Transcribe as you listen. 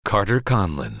Carter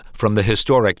Conlon from the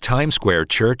historic Times Square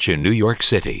Church in New York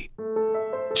City.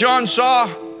 John saw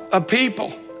a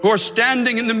people who are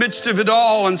standing in the midst of it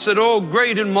all and said, "Oh,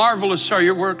 great and marvelous are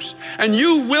your works." And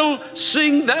you will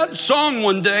sing that song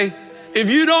one day if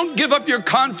you don't give up your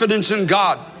confidence in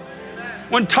God.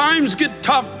 When times get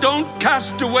tough, don't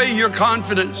cast away your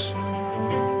confidence.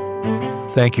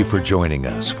 Thank you for joining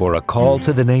us for A Call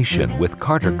to the Nation with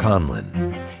Carter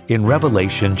Conlon. In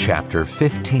Revelation chapter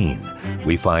 15,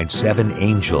 we find 7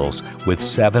 angels with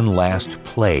 7 last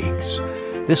plagues.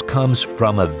 This comes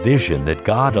from a vision that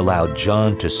God allowed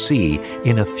John to see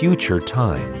in a future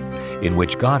time, in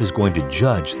which God is going to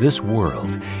judge this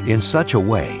world in such a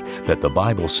way that the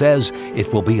Bible says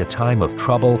it will be a time of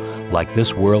trouble like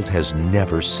this world has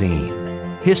never seen.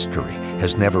 History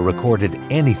has never recorded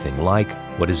anything like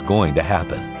what is going to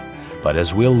happen. But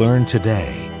as we'll learn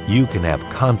today, you can have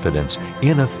confidence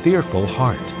in a fearful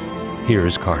heart.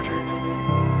 Here's Carter.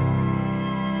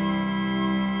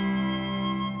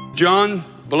 John,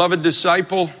 beloved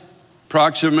disciple,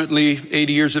 approximately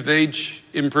 80 years of age,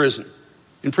 in prison.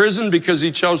 In prison because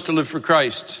he chose to live for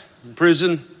Christ. In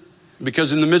prison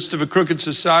because in the midst of a crooked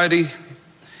society,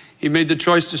 he made the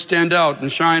choice to stand out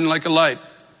and shine like a light.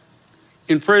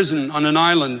 In prison on an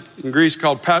island in Greece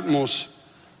called Patmos.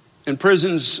 And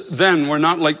prisons then were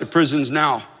not like the prisons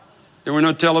now. There were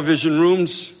no television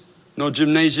rooms, no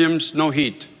gymnasiums, no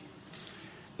heat,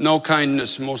 no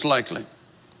kindness, most likely.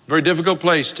 Very difficult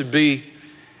place to be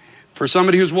for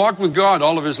somebody who's walked with God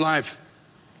all of his life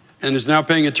and is now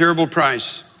paying a terrible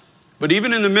price. But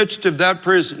even in the midst of that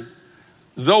prison,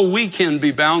 though we can be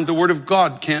bound, the word of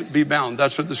God can't be bound.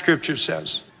 That's what the scripture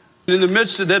says. In the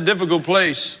midst of that difficult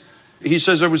place, he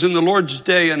says, I was in the Lord's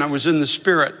day and I was in the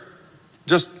Spirit,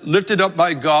 just lifted up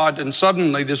by God, and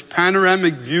suddenly this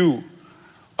panoramic view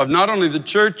of not only the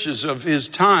churches of his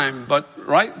time, but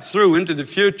right through into the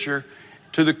future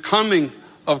to the coming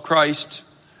of Christ,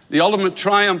 the ultimate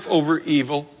triumph over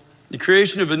evil, the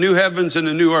creation of a new heavens and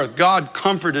a new earth. God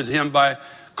comforted him by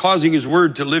causing his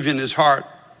word to live in his heart.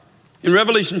 In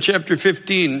Revelation chapter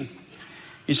 15,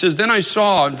 he says, Then I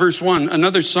saw, in verse 1,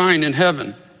 another sign in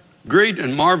heaven, great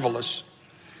and marvelous,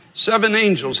 7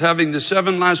 angels having the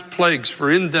 7 last plagues, for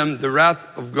in them the wrath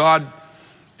of God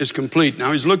is complete.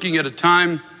 Now he's looking at a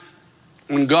time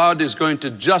when God is going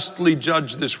to justly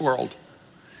judge this world.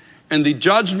 And the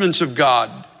judgments of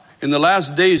God in the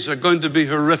last days are going to be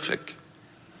horrific.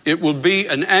 It will be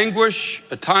an anguish,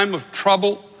 a time of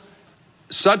trouble,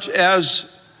 such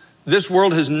as this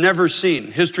world has never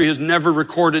seen. History has never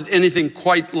recorded anything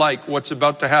quite like what's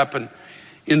about to happen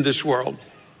in this world.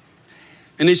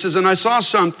 And he says, and I saw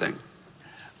something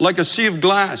like a sea of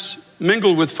glass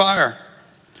mingled with fire.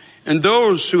 And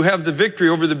those who have the victory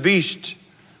over the beast,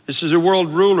 this is a world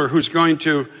ruler who's going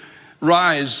to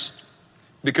rise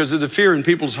because of the fear in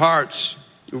people's hearts,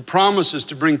 who promises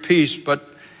to bring peace, but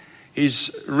he's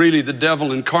really the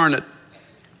devil incarnate.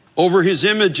 Over his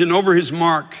image and over his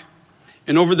mark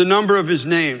and over the number of his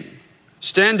name,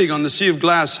 standing on the sea of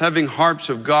glass, having harps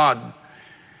of God.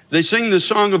 They sing the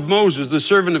song of Moses, the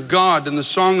servant of God, and the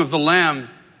song of the Lamb,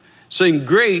 saying,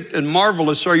 Great and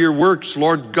marvelous are your works,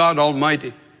 Lord God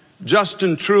Almighty. Just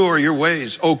and true are your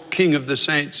ways, O King of the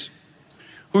saints.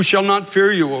 Who shall not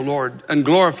fear you, O Lord, and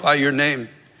glorify your name?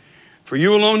 For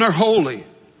you alone are holy.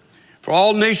 For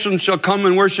all nations shall come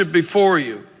and worship before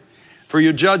you, for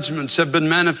your judgments have been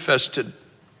manifested.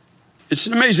 It's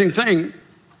an amazing thing.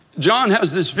 John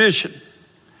has this vision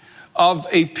of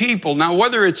a people. Now,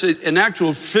 whether it's an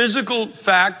actual physical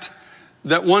fact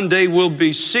that one day will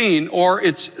be seen, or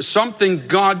it's something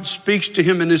God speaks to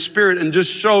him in his spirit and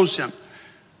just shows him,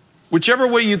 whichever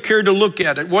way you care to look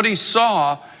at it, what he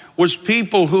saw was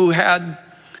people who had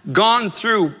gone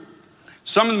through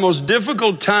some of the most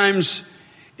difficult times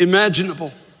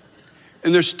imaginable.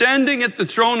 And they're standing at the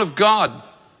throne of God,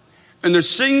 and they're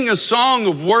singing a song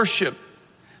of worship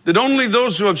that only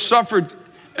those who have suffered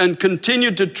and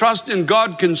continue to trust in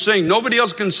God can sing. Nobody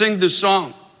else can sing this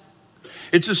song.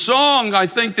 It's a song, I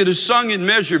think, that is sung in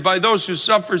measure by those who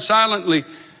suffer silently,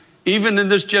 even in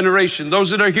this generation. Those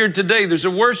that are here today, there's a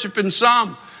worship in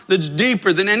psalm that's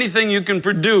deeper than anything you can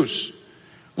produce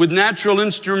with natural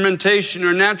instrumentation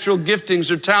or natural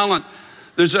giftings or talent.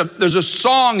 There's a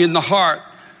song in the heart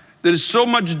that is so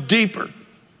much deeper.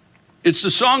 It's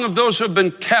the song of those who have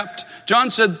been kept.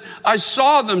 John said, I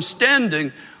saw them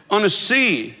standing on a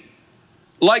sea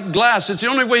like glass. It's the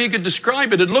only way he could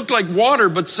describe it. It looked like water,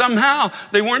 but somehow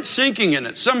they weren't sinking in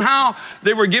it. Somehow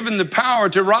they were given the power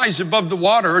to rise above the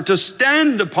water or to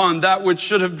stand upon that which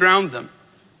should have drowned them.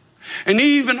 And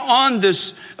even on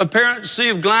this apparent sea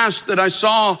of glass that I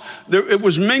saw, it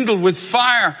was mingled with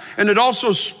fire. And it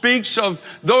also speaks of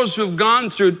those who have gone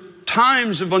through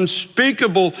times of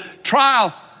unspeakable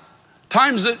trial,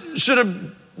 times that should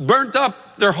have burnt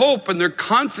up their hope and their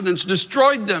confidence,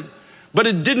 destroyed them, but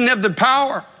it didn't have the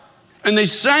power. And they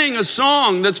sang a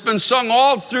song that's been sung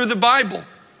all through the Bible.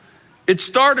 It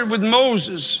started with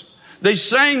Moses. They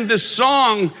sang this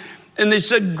song and they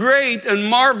said, "Great and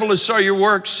marvelous are your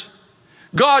works.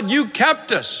 God, you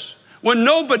kept us when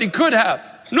nobody could have.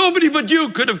 Nobody but you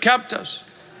could have kept us.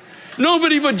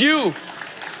 Nobody but you.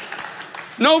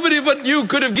 Nobody but you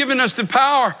could have given us the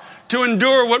power to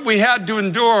endure what we had to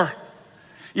endure."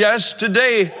 Yes,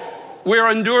 today we're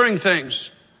enduring things.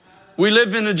 We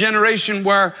live in a generation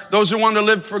where those who want to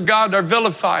live for God are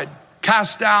vilified,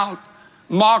 cast out,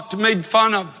 mocked, made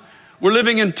fun of. We're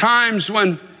living in times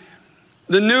when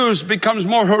the news becomes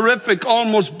more horrific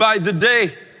almost by the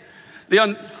day. The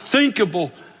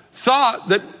unthinkable thought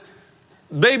that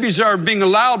babies are being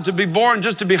allowed to be born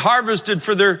just to be harvested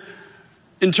for their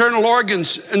internal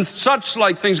organs and such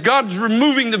like things. God's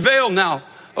removing the veil now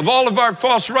of all of our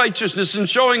false righteousness and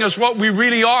showing us what we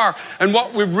really are and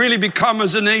what we've really become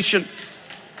as a nation.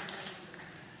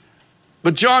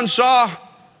 But John saw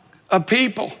a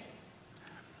people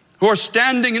who are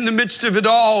standing in the midst of it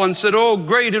all and said, "Oh,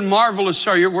 great and marvelous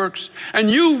are your works." And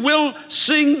you will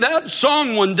sing that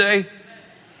song one day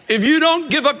if you don't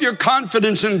give up your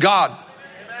confidence in God.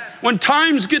 When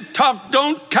times get tough,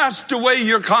 don't cast away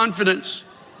your confidence.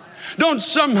 Don't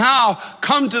somehow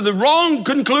come to the wrong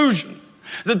conclusion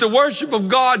that the worship of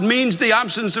God means the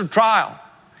absence of trial.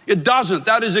 It doesn't.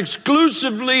 That is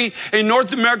exclusively a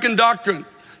North American doctrine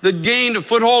that gained a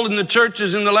foothold in the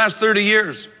churches in the last 30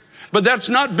 years. But that's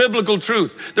not biblical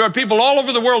truth. There are people all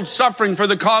over the world suffering for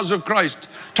the cause of Christ.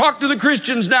 Talk to the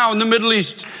Christians now in the Middle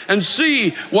East and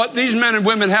see what these men and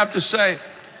women have to say.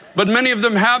 But many of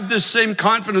them have this same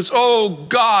confidence. "Oh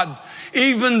God,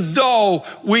 even though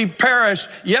we perish,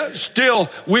 yet still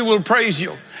we will praise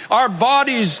you. Our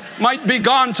bodies might be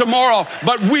gone tomorrow,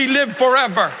 but we live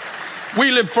forever.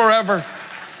 We live forever.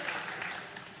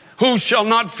 Who shall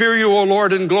not fear you, O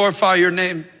Lord, and glorify your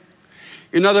name?"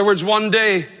 In other words, one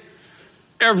day,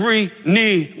 every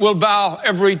knee will bow,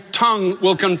 every tongue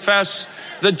will confess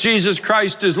that Jesus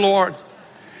Christ is Lord.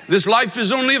 This life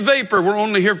is only a vapor. We're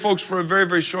only here, folks, for a very,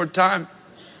 very short time.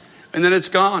 And then it's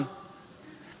gone.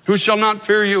 Who shall not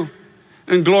fear you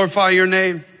and glorify your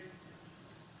name?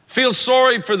 Feel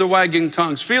sorry for the wagging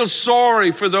tongues. Feel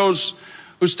sorry for those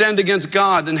who stand against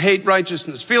God and hate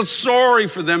righteousness. Feel sorry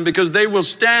for them because they will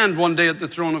stand one day at the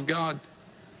throne of God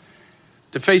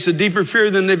to face a deeper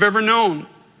fear than they've ever known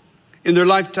in their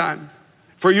lifetime.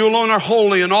 For you alone are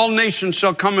holy, and all nations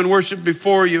shall come and worship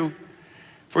before you,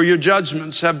 for your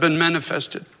judgments have been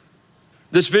manifested.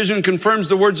 This vision confirms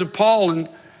the words of Paul in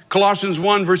Colossians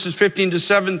 1, verses 15 to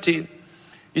 17.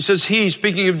 He says, "He,"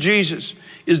 speaking of Jesus,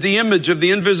 "is the image of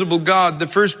the invisible God, the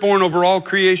firstborn over all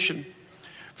creation.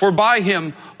 For by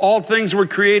him all things were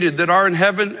created that are in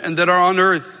heaven and that are on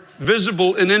earth,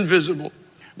 visible and invisible,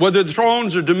 whether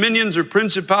thrones or dominions or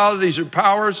principalities or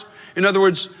powers." In other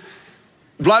words,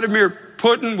 Vladimir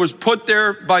Putin was put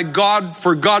there by God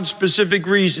for God's specific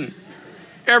reason.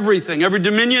 Everything, every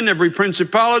dominion, every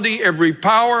principality, every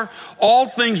power, all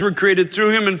things were created through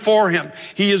him and for him.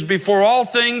 He is before all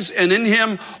things, and in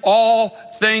him all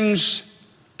things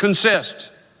consist.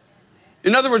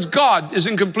 In other words, God is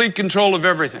in complete control of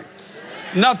everything.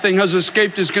 Nothing has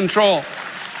escaped his control.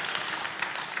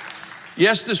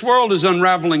 Yes, this world is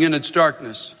unraveling in its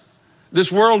darkness.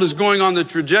 This world is going on the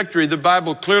trajectory the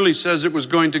Bible clearly says it was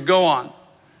going to go on.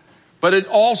 But it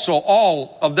also,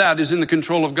 all of that is in the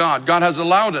control of God. God has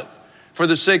allowed it for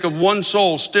the sake of one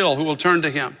soul still who will turn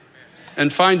to him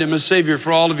and find him as Savior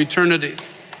for all of eternity.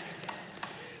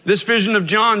 This vision of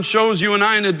John shows you and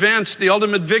I in advance the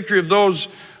ultimate victory of those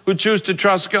who choose to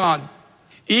trust God.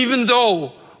 Even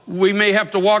though we may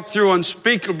have to walk through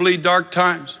unspeakably dark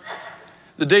times,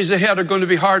 the days ahead are going to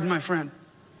be hard, my friend.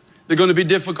 They're going to be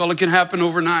difficult. It can happen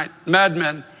overnight.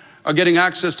 Madmen are getting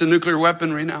access to nuclear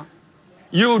weaponry now.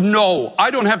 You know, I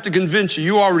don't have to convince you,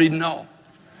 you already know.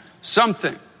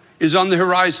 Something is on the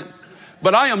horizon.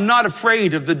 But I am not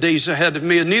afraid of the days ahead of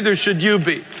me, and neither should you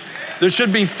be. There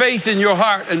should be faith in your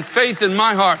heart and faith in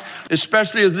my heart,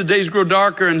 especially as the days grow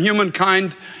darker and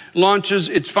humankind launches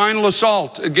its final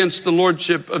assault against the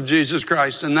lordship of Jesus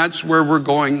Christ. And that's where we're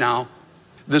going now.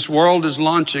 This world is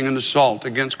launching an assault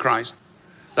against Christ.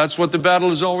 That's what the battle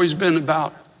has always been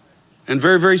about. And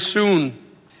very, very soon,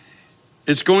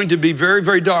 it's going to be very,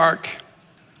 very dark.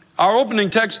 Our opening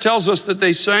text tells us that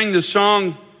they sang the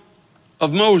song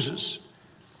of Moses.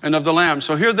 and of the Lamb.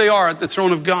 So here they are at the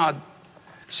throne of God,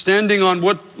 standing on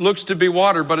what looks to be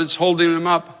water, but it's holding them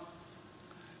up.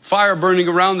 Fire burning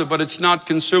around them, but it's not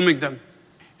consuming them.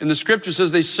 And the scripture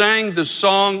says they sang the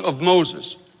song of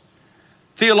Moses.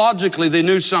 Theologically, they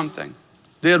knew something.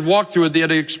 They had walked through it. They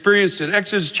had experienced it.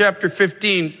 Exodus chapter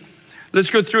 15. Let's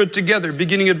go through it together,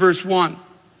 beginning at verse 1.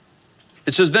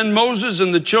 It says, then Moses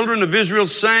and the children of Israel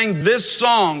sang this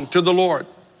song to the Lord.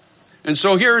 And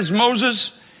so here is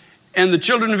Moses and the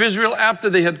children of Israel after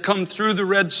they had come through the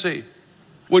Red Sea,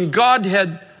 when God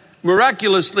had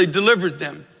miraculously delivered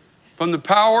them from the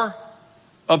power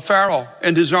of Pharaoh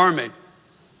and his army.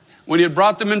 When he had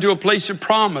brought them into a place of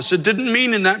promise, it didn't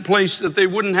mean in that place that they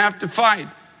wouldn't have to fight.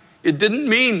 It didn't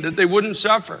mean that they wouldn't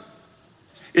suffer.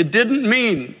 It didn't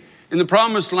mean in the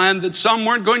promised land that some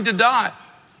weren't going to die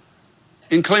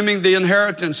in claiming the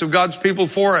inheritance of God's people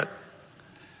for it.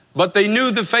 But they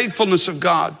knew the faithfulness of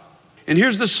God. And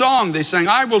here's the song they sang.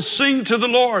 I will sing to the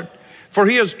Lord, for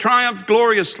he has triumphed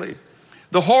gloriously.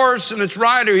 The horse and its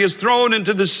rider he has thrown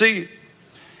into the sea.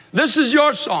 This is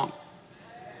your song.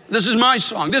 This is my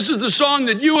song. This is the song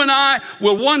that you and I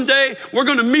will one day, we're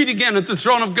going to meet again at the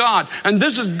throne of God. And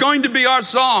this is going to be our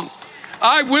song.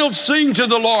 I will sing to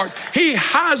the Lord. He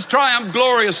has triumphed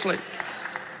gloriously.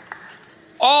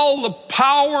 All the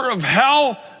power of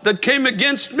hell that came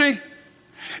against me,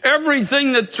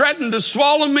 everything that threatened to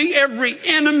swallow me, every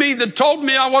enemy that told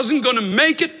me I wasn't going to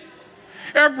make it,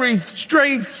 every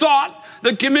stray thought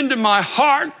that came into my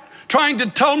heart trying to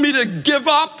tell me to give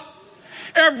up,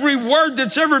 every word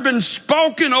that's ever been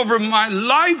spoken over my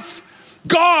life,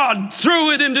 God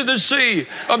threw it into the sea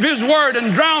of his word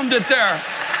and drowned it there.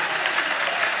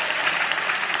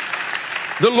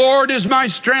 The Lord is my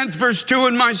strength, verse 2,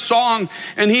 in my song,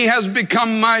 and he has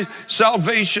become my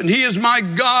salvation. He is my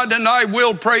God, and I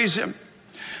will praise him.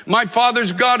 My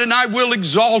Father's God, and I will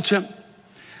exalt him.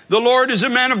 The Lord is a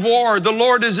man of war. The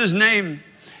Lord is his name.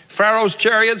 Pharaoh's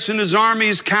chariots and his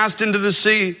armies cast into the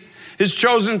sea. His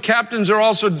chosen captains are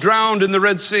also drowned in the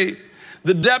Red Sea.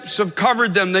 The depths have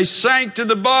covered them. They sank to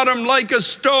the bottom like a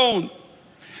stone.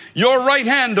 Your right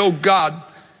hand, O God,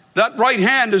 that right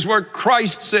hand is where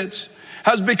Christ sits,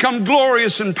 has become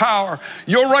glorious in power.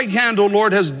 Your right hand, O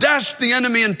Lord, has dashed the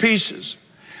enemy in pieces.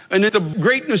 And in the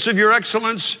greatness of your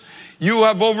excellence, you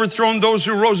have overthrown those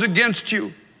who rose against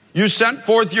you. You sent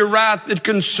forth your wrath. It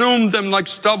consumed them like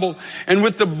stubble. And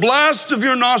with the blast of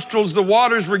your nostrils, the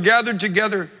waters were gathered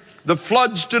together. The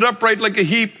flood stood upright like a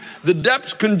heap. The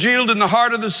depths congealed in the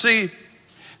heart of the sea.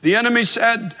 The enemy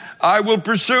said, I will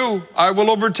pursue. I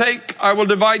will overtake. I will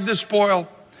divide the spoil.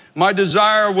 My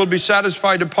desire will be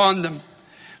satisfied upon them.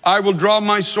 I will draw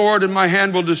my sword and my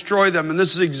hand will destroy them. And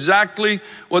this is exactly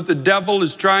what the devil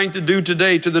is trying to do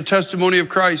today to the testimony of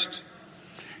Christ.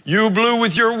 You blew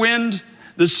with your wind.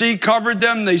 The sea covered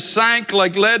them. They sank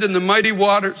like lead in the mighty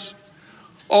waters.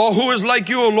 Oh, who is like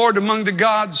you, O Lord, among the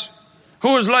gods?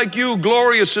 Who is like you,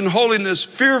 glorious in holiness,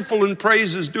 fearful in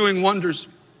praises, doing wonders?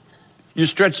 You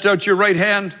stretched out your right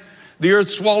hand. The earth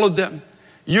swallowed them.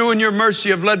 You in your mercy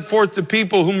have led forth the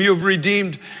people whom you have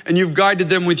redeemed, and you've guided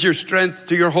them with your strength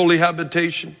to your holy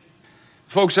habitation.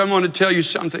 Folks, I want to tell you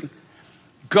something.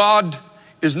 God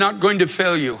is not going to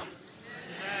fail you.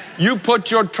 You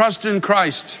put your trust in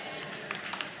Christ.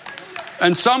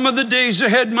 And some of the days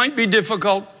ahead might be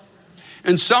difficult.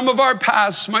 And some of our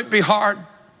paths might be hard.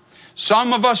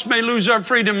 Some of us may lose our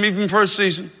freedom even for a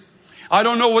season. I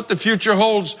don't know what the future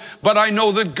holds, but I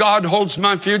know that God holds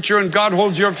my future and God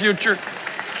holds your future.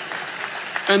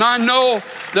 And I know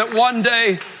that one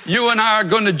day you and I are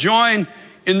going to join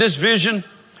in this vision.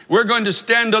 We're going to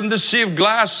stand on this sea of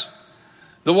glass.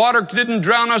 The water didn't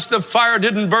drown us. The fire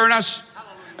didn't burn us.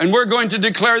 And we're going to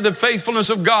declare the faithfulness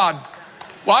of God.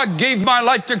 Well, I gave my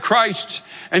life to Christ,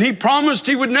 and he promised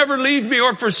he would never leave me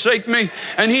or forsake me.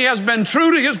 And he has been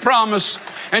true to his promise.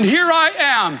 And here I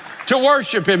am to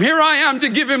worship him. Here I am to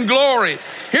give him glory.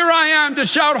 Here I am to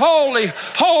shout, holy,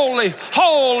 holy,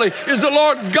 holy is the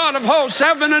Lord God of hosts.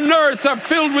 Heaven and earth are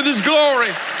filled with his glory.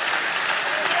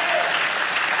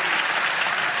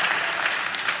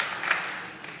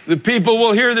 The people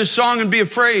will hear this song and be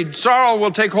afraid. Sorrow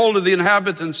will take hold of the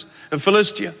inhabitants of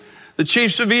Philistia. The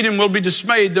chiefs of Edom will be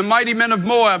dismayed. The mighty men of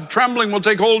Moab, trembling, will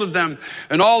take hold of them.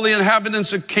 And all the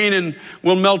inhabitants of Canaan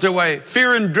will melt away.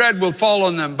 Fear and dread will fall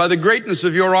on them by the greatness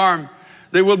of your arm.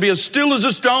 They will be as still as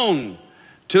a stone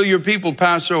till your people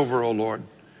pass over, O Lord.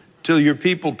 Till your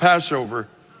people pass over,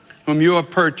 whom you have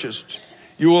purchased.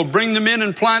 You will bring them in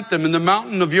and plant them in the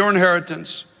mountain of your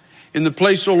inheritance, in the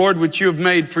place, O Lord, which you have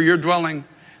made for your dwelling,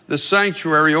 the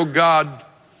sanctuary, O God,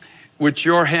 which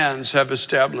your hands have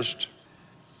established.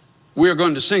 We are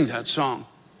going to sing that song.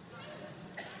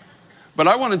 But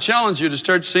I want to challenge you to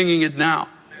start singing it now.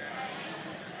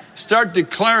 Start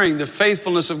declaring the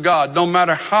faithfulness of God, no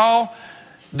matter how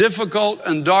difficult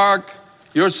and dark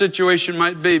your situation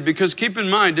might be. Because keep in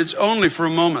mind, it's only for a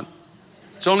moment.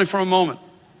 It's only for a moment.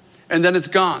 And then it's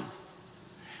gone.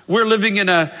 We're living in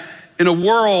a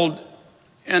world,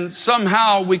 and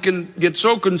somehow we can get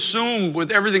so consumed with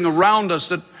everything around us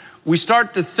that we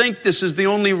start to think this is the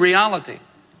only reality.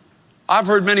 I've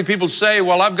heard many people say,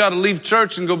 well, I've got to leave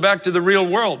church and go back to the real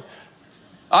world.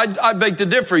 I beg to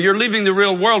differ. You're leaving the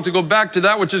real world to go back to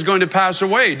that which is going to pass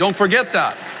away. Don't forget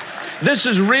that. This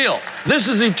is real. This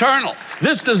is eternal.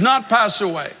 This does not pass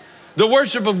away. The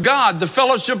worship of God, the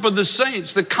fellowship of the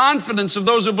saints, the confidence of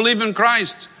those who believe in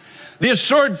Christ, the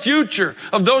assured future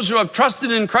of those who have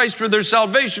trusted in Christ for their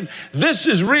salvation. This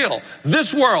is real.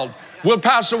 This world will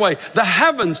pass away. The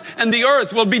heavens and the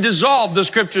earth will be dissolved, the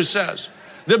scripture says.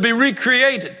 They'll be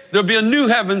recreated. There'll be a new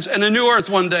heavens and a new earth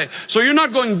one day. So you're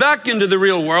not going back into the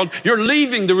real world. You're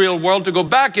leaving the real world to go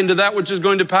back into that which is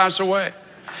going to pass away.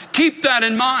 Keep that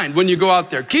in mind when you go out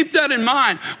there. Keep that in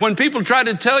mind when people try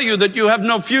to tell you that you have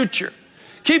no future.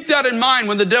 Keep that in mind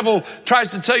when the devil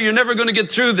tries to tell you you're never going to get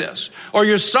through this, or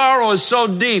your sorrow is so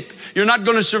deep you're not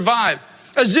going to survive.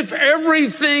 As if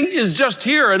everything is just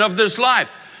here and of this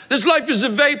life. This life is a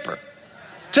vapor.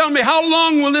 Tell me, how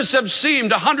long will this have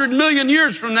seemed 100 million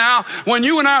years from now when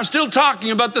you and I are still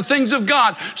talking about the things of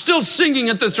God, still singing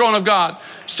at the throne of God,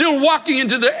 still walking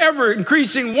into the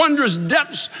ever-increasing wondrous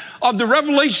depths of the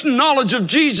revelation knowledge of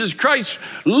Jesus Christ,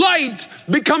 light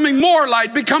becoming more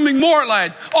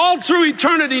light, all through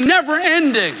eternity, never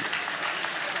ending.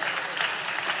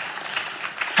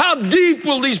 How deep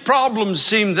will these problems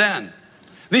seem then?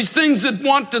 These things that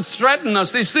want to threaten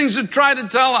us, these things that try to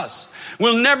tell us,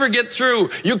 we'll never get through.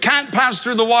 You can't pass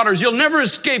through the waters. You'll never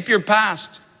escape your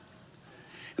past.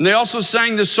 And they also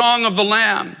sang the song of the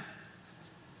Lamb.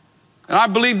 And I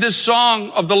believe this song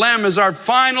of the Lamb is our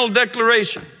final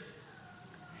declaration.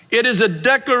 It is a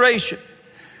declaration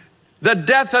that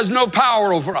death has no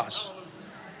power over us.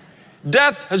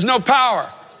 Death has no power.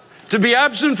 To be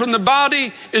absent from the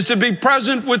body is to be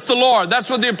present with the Lord. That's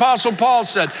what the Apostle Paul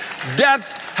said.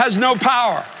 Death has no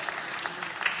power.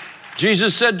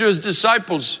 Jesus said to his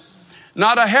disciples,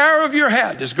 not a hair of your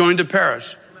head is going to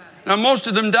perish. Now, most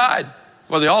of them died.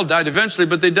 Well, they all died eventually,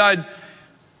 but they died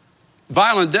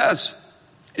violent deaths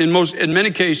in many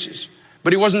cases.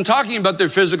 But he wasn't talking about their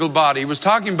physical body. He was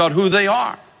talking about who they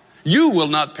are. You will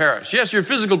not perish. Yes, your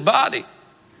physical body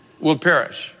will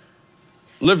perish.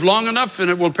 Live long enough and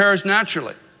it will perish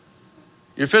naturally.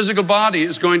 Your physical body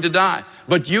is going to die,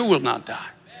 but you will not die.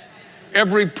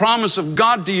 Every promise of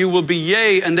God to you will be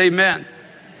yea and amen.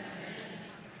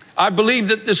 I believe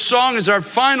that this song is our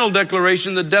final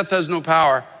declaration that death has no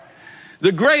power.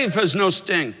 The grave has no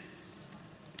sting.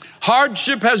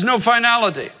 Hardship has no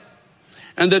finality.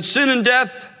 And that sin and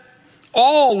death,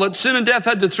 all that sin and death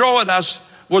had to throw at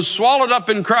us was swallowed up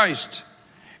in Christ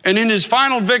and in his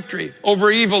final victory over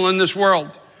evil in this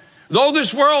world. Though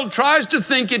this world tries to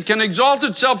think it can exalt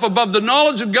itself above the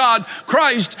knowledge of God,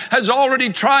 Christ has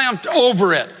already triumphed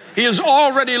over it. He is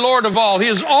already Lord of all. He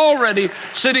is already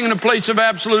sitting in a place of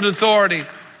absolute authority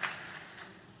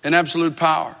and absolute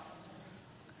power.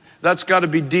 That's got to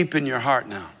be deep in your heart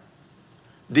now.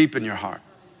 Deep in your heart.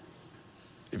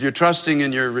 If you're trusting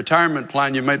in your retirement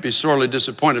plan, you might be sorely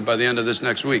disappointed by the end of this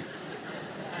next week.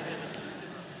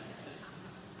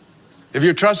 If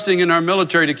you're trusting in our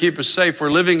military to keep us safe, we're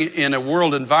living in a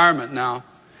world environment now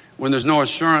when there's no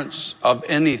assurance of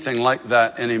anything like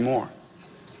that anymore.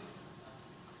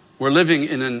 We're living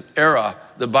in an era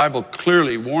the Bible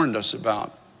clearly warned us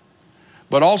about,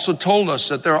 but also told us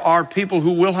that there are people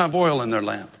who will have oil in their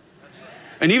lamp.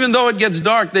 And even though it gets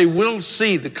dark, they will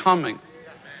see the coming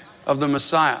of the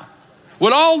Messiah.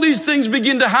 When all these things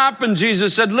begin to happen,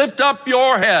 Jesus said, lift up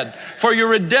your head, for your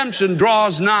redemption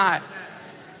draws nigh.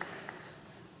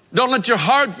 Don't let your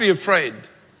heart be afraid.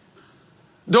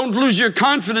 Don't lose your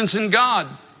confidence in God.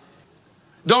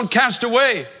 Don't cast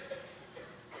away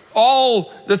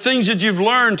all the things that you've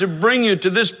learned to bring you to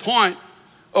this point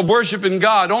of worshiping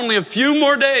God. Only a few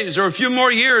more days or a few more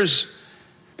years,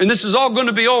 and this is all going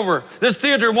to be over. This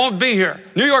theater won't be here.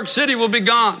 New York City will be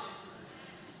gone.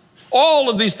 All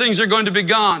of these things are going to be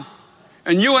gone.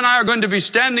 And you and I are going to be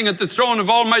standing at the throne of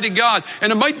Almighty God.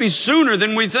 And it might be sooner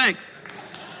than we think.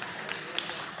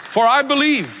 For I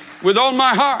believe with all my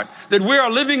heart that we are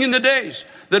living in the days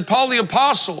that Paul the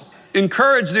Apostle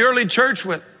encouraged the early church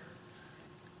with,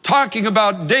 talking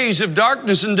about days of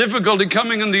darkness and difficulty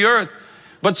coming in the earth.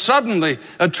 But suddenly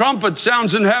a trumpet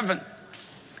sounds in heaven,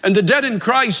 and the dead in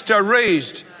Christ are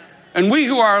raised, and we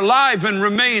who are alive and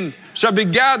remain shall be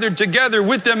gathered together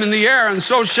with them in the air, and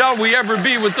so shall we ever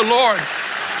be with the Lord.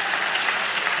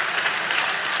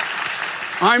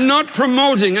 I'm not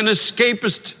promoting an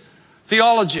escapist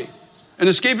theology. An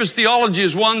escapist theology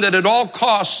is one that at all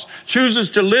costs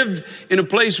chooses to live in a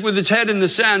place with its head in the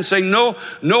sand, saying no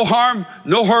harm,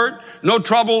 no hurt, no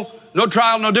trouble, no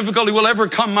trial, no difficulty will ever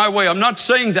come my way. I'm not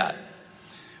saying that.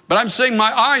 But I'm saying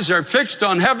my eyes are fixed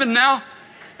on heaven now,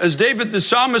 as David the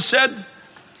psalmist said.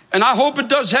 And I hope it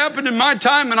does happen in my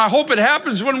time, and I hope it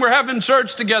happens when we're having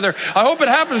church together. I hope it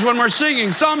happens when we're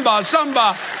singing samba,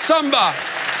 samba, samba.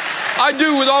 I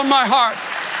do with all my heart.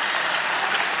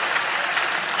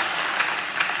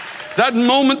 That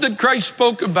moment that Christ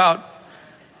spoke about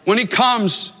when he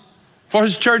comes for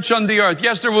his church on the earth.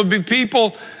 Yes, there will be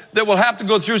people that will have to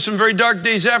go through some very dark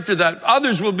days after that.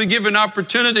 Others will be given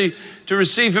opportunity to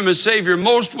receive him as Savior.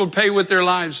 Most will pay with their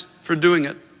lives for doing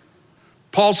it.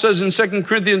 Paul says in 2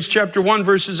 Corinthians chapter 1,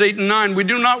 verses 8 and 9, we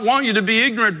do not want you to be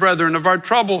ignorant, brethren, of our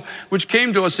trouble which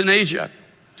came to us in Asia.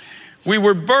 We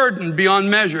were burdened beyond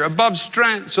measure, above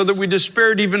strength, so that we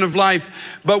despaired even of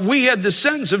life. But we had the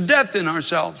sentence of death in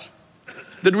ourselves,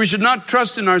 that we should not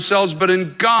trust in ourselves, but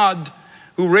in God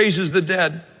who raises the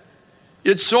dead.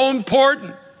 It's so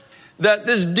important that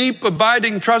this deep,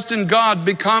 abiding trust in God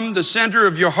become the center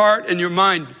of your heart and your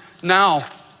mind now.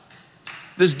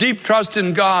 This deep trust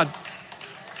in God.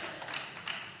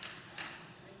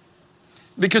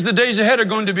 Because the days ahead are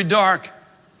going to be dark.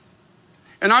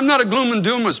 And I'm not a gloom and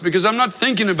doomist, because I'm not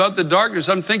thinking about the darkness.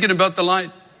 I'm thinking about the light.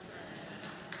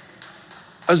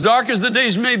 As dark as the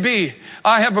days may be,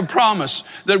 I have a promise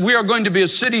that we are going to be a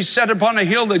city set upon a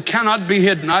hill that cannot be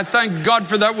hidden. I thank God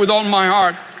for that with all my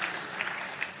heart.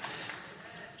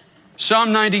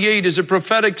 Psalm 98 is a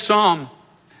prophetic psalm,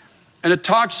 and it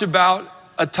talks about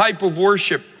a type of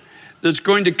worship that's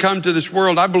going to come to this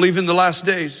world, I believe, in the last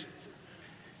days.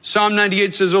 Psalm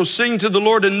 98 says, "Oh, sing to the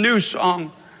Lord a new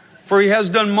song, for he has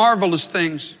done marvelous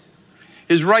things.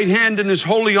 His right hand and his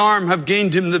holy arm have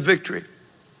gained him the victory.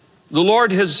 The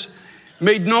Lord has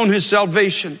made known his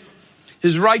salvation.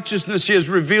 His righteousness he has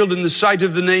revealed in the sight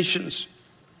of the nations.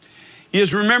 He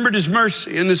has remembered his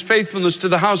mercy and his faithfulness to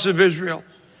the house of Israel.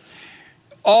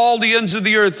 All the ends of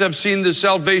the earth have seen the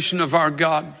salvation of our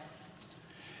God."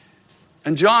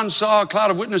 And John saw a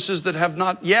cloud of witnesses that have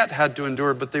not yet had to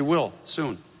endure, but they will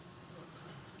soon.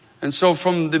 And so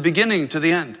from the beginning to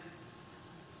the end,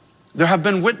 there have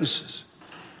been witnesses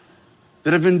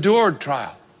that have endured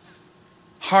trial,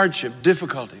 hardship,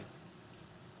 difficulty.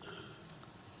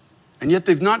 And yet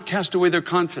they've not cast away their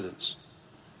confidence.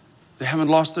 They haven't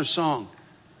lost their song,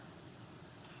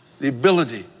 the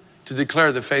ability to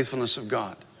declare the faithfulness of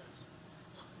God.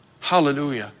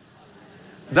 Hallelujah.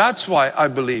 That's why I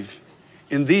believe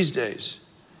in these days,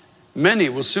 many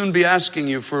will soon be asking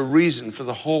you for a reason for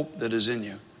the hope that is in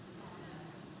you,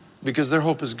 because their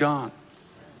hope is gone.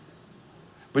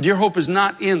 But your hope is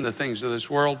not in the things of this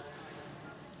world.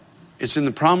 It's in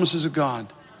the promises of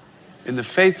God, in the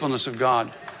faithfulness of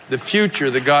God, the future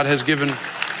that God has given,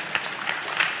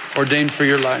 ordained for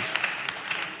your life.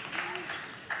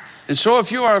 And so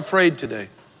if you are afraid today,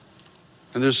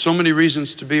 and there's so many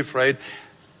reasons to be afraid,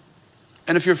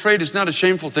 and if you're afraid, it's not a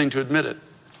shameful thing to admit it.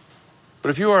 But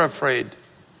if you are afraid,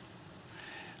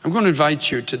 I'm going to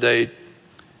invite you today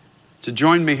to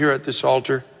join me here at this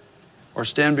altar, or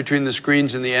stand between the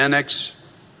screens in the annex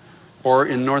or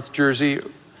in North Jersey.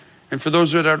 And for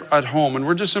those that are at home, and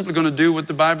we're just simply going to do what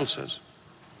the Bible says.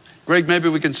 Greg, maybe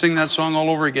we can sing that song all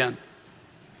over again.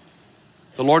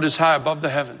 The Lord is high above the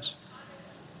heavens.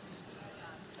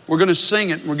 We're going to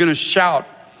sing it. We're going to shout.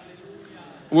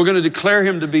 We're going to declare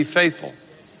him to be faithful.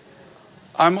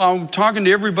 I'm talking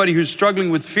to everybody who's struggling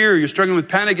with fear. You're struggling with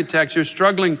panic attacks. You're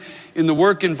struggling in the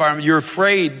work environment. You're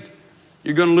afraid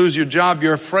you're going to lose your job.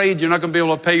 You're afraid you're not going to be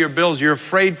able to pay your bills. You're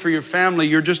afraid for your family.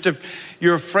 You're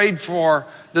afraid for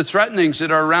the threatenings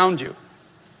that are around you,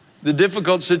 the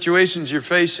difficult situations you're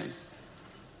facing.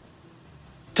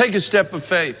 Take a step of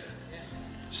faith.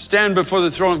 Stand before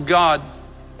the throne of God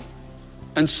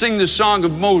and sing the song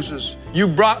of Moses. You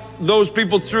brought those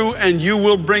people through, and you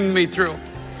will bring me through.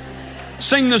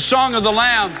 Sing the song of the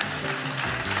Lamb.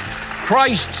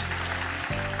 Christ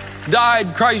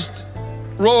died, Christ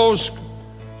rose,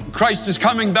 Christ is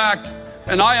coming back,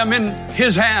 and I am in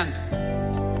his hand.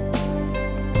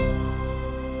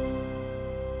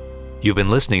 You've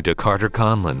been listening to Carter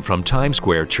Conlon from Times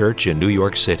Square Church in New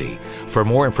York City. For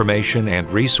more information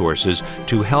and resources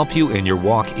to help you in your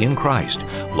walk in Christ,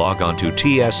 log on to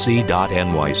tsc.nyc.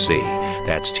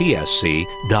 That's tsc.nyc.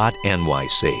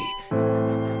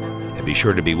 And be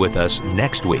sure to be with us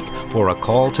next week for A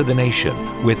Call to the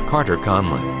Nation with Carter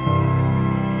Conlon.